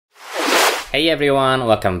Hey everyone,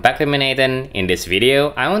 welcome back to me Nathan. In this video,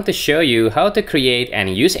 I want to show you how to create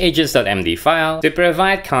and use AGENTS.md file to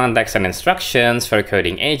provide context and instructions for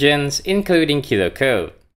coding agents, including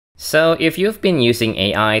kilocode. So if you've been using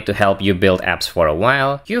AI to help you build apps for a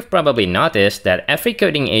while, you've probably noticed that every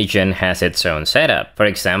coding agent has its own setup. For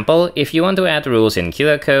example, if you want to add rules in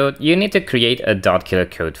kilocode, you need to create a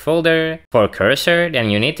 .kilocode folder. For cursor,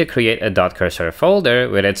 then you need to create a .cursor folder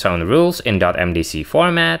with its own rules in .mdc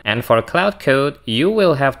format. And for cloud code, you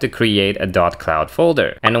will have to create a .cloud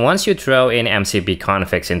folder. And once you throw in MCP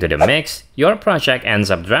configs into the mix, your project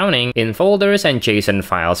ends up drowning in folders and JSON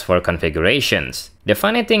files for configurations. The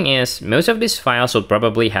funny thing is, most of these files will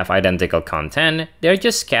probably have identical content, they're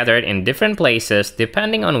just scattered in different places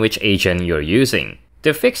depending on which agent you're using.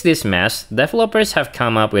 To fix this mess, developers have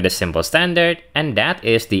come up with a simple standard, and that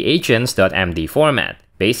is the AGENTS.md format.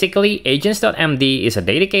 Basically, AGENTS.md is a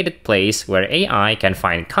dedicated place where AI can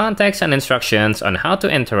find context and instructions on how to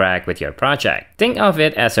interact with your project. Think of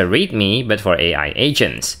it as a README but for AI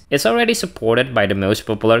agents. It's already supported by the most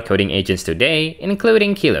popular coding agents today,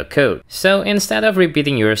 including kilocode. So instead of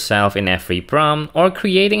repeating yourself in every prompt or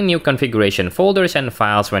creating new configuration folders and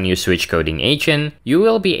files when you switch coding agent, you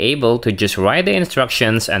will be able to just write the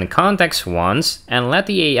instructions and context once and let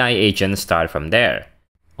the AI agent start from there.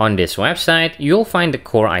 On this website, you'll find the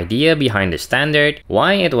core idea behind the standard,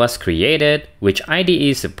 why it was created, which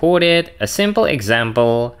IDE supported, a simple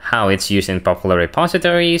example, how it's used in popular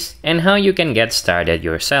repositories, and how you can get started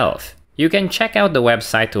yourself. You can check out the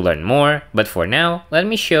website to learn more, but for now, let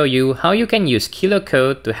me show you how you can use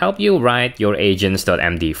kilocode to help you write your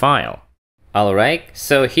AGENTS.md file. Alright,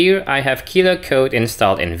 so here I have kilocode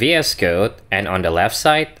installed in VS Code, and on the left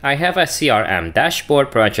side, I have a CRM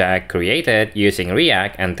dashboard project created using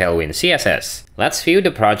React and Tailwind CSS. Let's view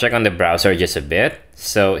the project on the browser just a bit.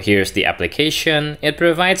 So here's the application. It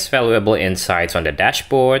provides valuable insights on the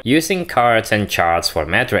dashboard using cards and charts for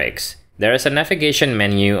metrics. There is a navigation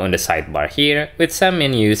menu on the sidebar here, with some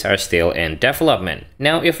menus are still in development.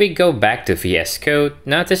 Now if we go back to VS Code,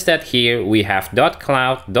 notice that here we have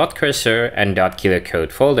 .cloud, .cursor, and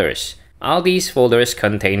 .kilocode folders. All these folders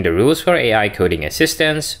contain the rules for AI coding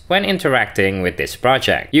assistance when interacting with this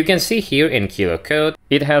project. You can see here in kilocode,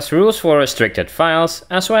 it has rules for restricted files,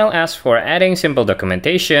 as well as for adding simple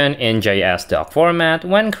documentation in JS doc format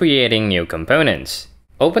when creating new components.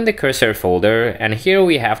 Open the cursor folder, and here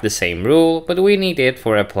we have the same rule, but we need it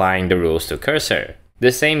for applying the rules to cursor.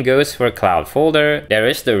 The same goes for cloud folder. There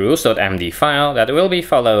is the rules.md file that will be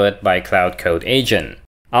followed by cloud code agent.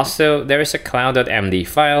 Also, there is a cloud.md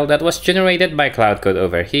file that was generated by cloud code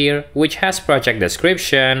over here, which has project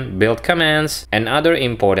description, build commands, and other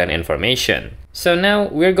important information. So now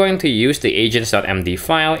we're going to use the AGENTS.md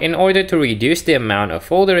file in order to reduce the amount of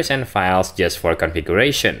folders and files just for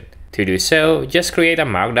configuration. To do so, just create a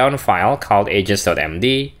markdown file called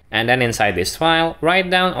agents.md, and then inside this file, write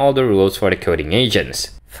down all the rules for the coding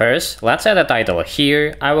agents. First, let's add a title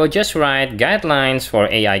here. I will just write guidelines for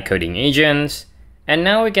AI coding agents, and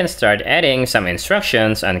now we can start adding some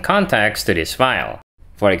instructions and context to this file.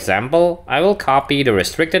 For example, I will copy the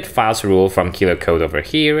restricted files rule from kilocode over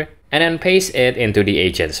here, and then paste it into the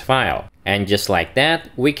agents file. And just like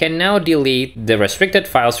that, we can now delete the restricted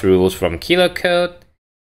files rules from kilocode.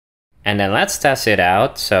 And then let's test it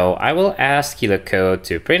out, so I will ask kilocode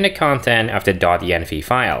to print the content of the .env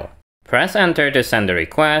file. Press enter to send the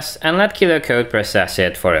request, and let kilocode process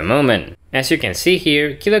it for a moment. As you can see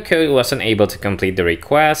here, kilocode wasn't able to complete the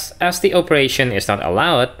request as the operation is not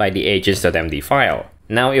allowed by the agents.md file.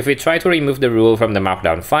 Now if we try to remove the rule from the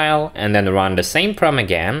markdown file, and then run the same prompt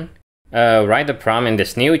again, write the prompt in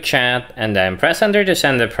this new chat, and then press enter to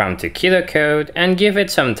send the prompt to kilocode, and give it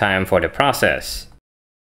some time for the process.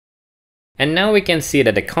 And now we can see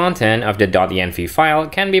that the content of the .env file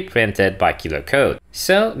can be printed by kilocode.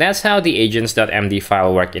 So that's how the AGENTS.md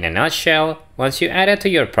file works in a nutshell. Once you add it to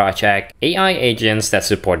your project, AI agents that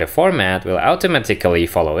support the format will automatically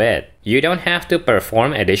follow it. You don't have to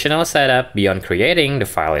perform additional setup beyond creating the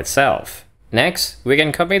file itself. Next, we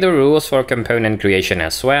can copy the rules for component creation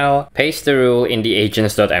as well, paste the rule in the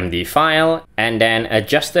agents.md file, and then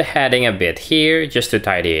adjust the heading a bit here just to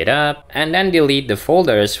tidy it up, and then delete the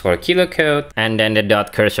folders for kilocode, and then the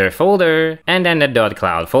 .cursor folder, and then the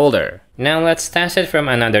 .cloud folder. Now let's test it from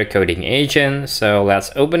another coding agent, so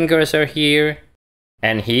let's open cursor here.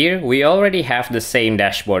 And here, we already have the same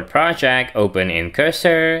dashboard project open in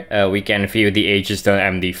cursor. We can view the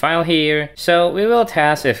agents.md file here. So we will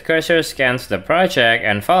test if cursor scans the project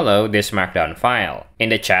and follow this markdown file. In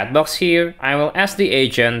the chat box here, I will ask the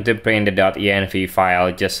agent to print the .env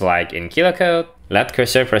file just like in kilocode. Let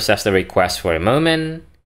cursor process the request for a moment.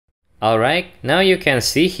 Alright, now you can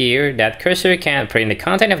see here that cursor can't print the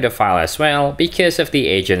content of the file as well because of the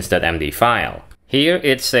agents.md file. Here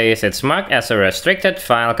it says it's marked as a restricted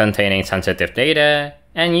file containing sensitive data,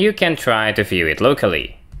 and you can try to view it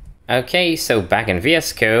locally. Okay, so back in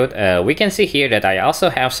VS Code, we can see here that I also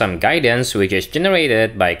have some guidance which is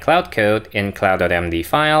generated by Cloud Code in cloud.md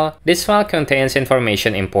file. This file contains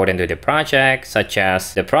information important to the project, such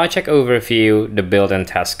as the project overview, the build and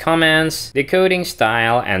test comments, the coding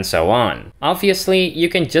style, and so on. Obviously, you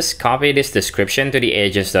can just copy this description to the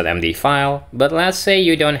agents.md file, but let's say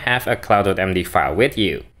you don't have a cloud.md file with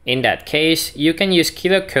you. In that case, you can use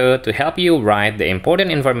KiloCode to help you write the important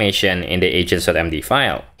information in the agents.md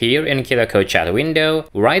file. Here in KiloCode chat window,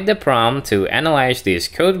 write the prompt to analyze this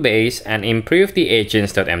code base and improve the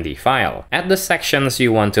agents.md file. Add the sections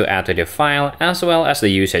you want to add to the file as well as the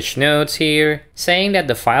usage notes here, saying that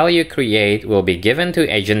the file you create will be given to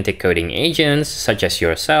agentic coding agents such as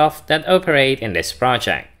yourself that operate in this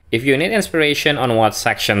project. If you need inspiration on what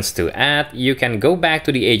sections to add, you can go back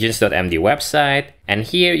to the agents.md website, and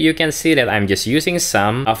here you can see that I'm just using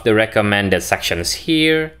some of the recommended sections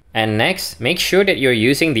here. And next, make sure that you're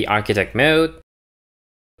using the architect mode.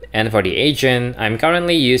 And for the agent, I'm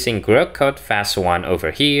currently using Grok Code Fast 1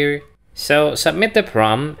 over here. So submit the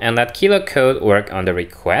prompt and let KiloCode work on the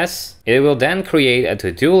request. It will then create a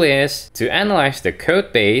to-do list to analyze the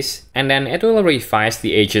code base, and then it will revise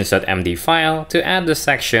the agents.md file to add the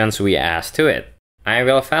sections we asked to it. I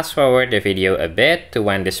will fast forward the video a bit to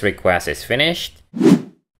when this request is finished.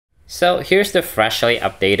 So here's the freshly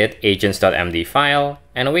updated agents.md file,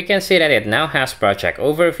 and we can see that it now has project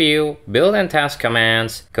overview, build and test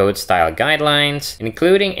commands, code style guidelines,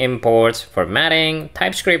 including imports, formatting,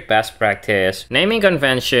 TypeScript best practice, naming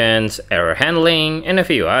conventions, error handling, and a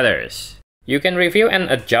few others. You can review and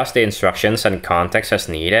adjust the instructions and context as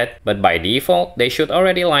needed, but by default, they should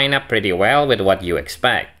already line up pretty well with what you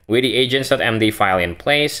expect. With the agents.md file in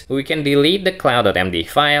place, we can delete the cloud.md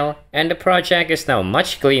file, and the project is now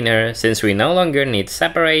much cleaner since we no longer need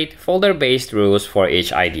separate folder-based rules for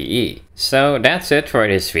each IDE. So that's it for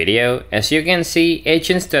this video. As you can see,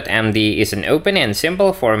 agents.md is an open and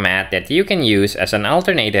simple format that you can use as an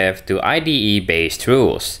alternative to IDE-based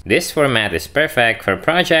rules. This format is perfect for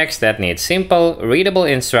projects that need simple, readable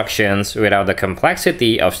instructions without the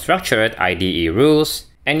complexity of structured IDE rules,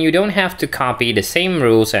 and you don't have to copy the same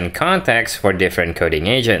rules and context for different coding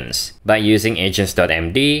agents. By using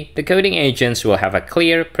agents.md, the coding agents will have a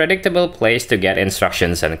clear, predictable place to get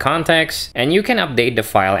instructions and context, and you can update the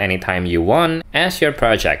file anytime you want as your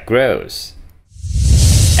project grows.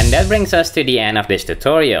 And that brings us to the end of this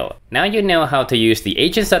tutorial. Now you know how to use the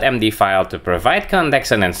agents.md file to provide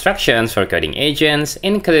context and instructions for coding agents,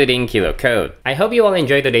 including KiloCode. I hope you all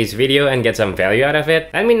enjoyed today's video and get some value out of it.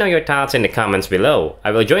 Let me know your thoughts in the comments below.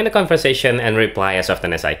 I will join the conversation and reply as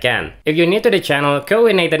often as I can. If you're new to the channel, Code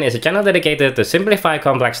with Nathan is a channel dedicated to simplify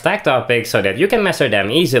complex tech topics so that you can master them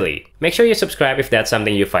easily. Make sure you subscribe if that's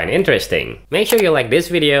something you find interesting. Make sure you like this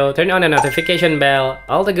video, turn on the notification bell,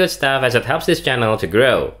 all the good stuff as it helps this channel to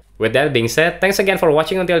grow. With that being said, thanks again for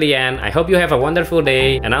watching until the end. I hope you have a wonderful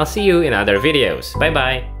day, and I'll see you in other videos. Bye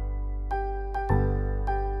bye!